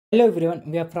Hello everyone,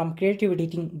 we are from Creative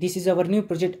Editing. This is our new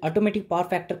project, Automatic Power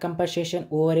Factor Compensation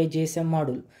over a GSM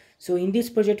module. So in this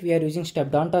project, we are using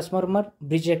step-down transformer,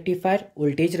 bridge rectifier,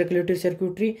 voltage regulatory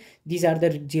circuitry. These are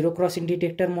the zero crossing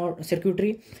detector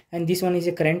circuitry, and this one is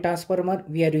a current transformer.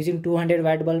 We are using 200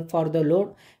 watt bulb for the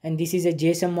load, and this is a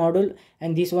GSM module,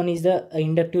 and this one is the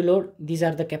inductive load. These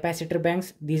are the capacitor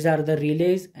banks. These are the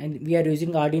relays, and we are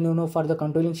using Arduino Uno for the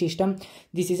controlling system.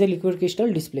 This is a liquid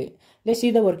crystal display. Let's see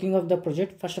the working of the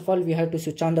project. First of all, we have to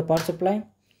switch on the power supply.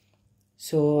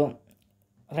 So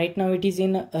right now it is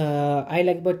in I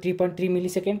like about 3.3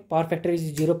 millisecond. Power factor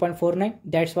is 0.49.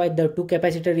 That's why the two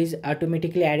capacitor is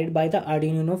automatically added by the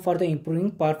Arduino Uno for the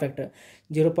improving power factor.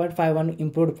 0.51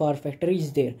 improved power factor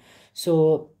is there.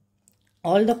 So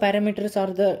all the parameters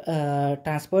are the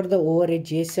transfer the over a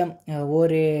GSM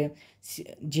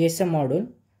GSM module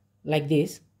like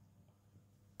this,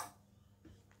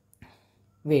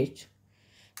 which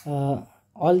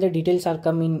all the details are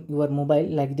come in your mobile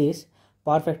like this.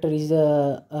 Power factor is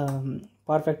a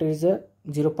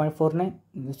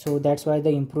 0.49, so that's why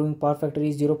the improving power factor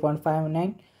is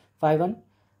 0.5951.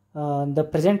 The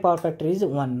present power factor is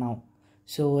 1 now.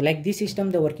 So like this system,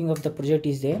 the working of the project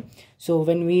is there. So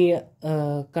when we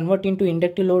convert into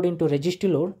inductive load into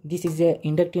resistive load, this is a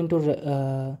inductive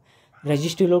into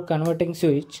resistive load converting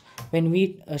switch. When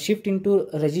we shift into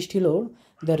resistive load,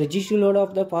 the resistive load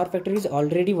of the power factor is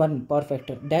already 1 power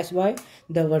factor. That's why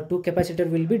the two capacitor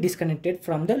will be disconnected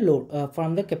from the load,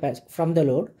 from the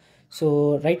load.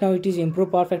 So right now it is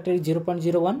improved power factor is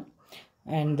 0.01,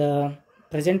 and the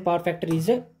present power factor is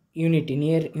a unity,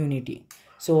 near unity.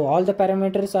 So all the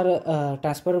parameters are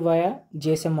transferred via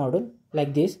GSM module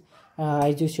like this,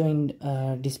 as you show in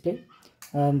display.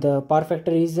 And the power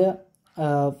factor is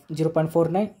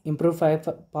 0.49, improved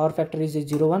power factor is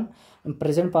 0.1, and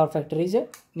present power factor is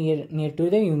near to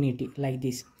the unity like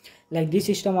this. Like this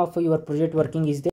system of your project working is there.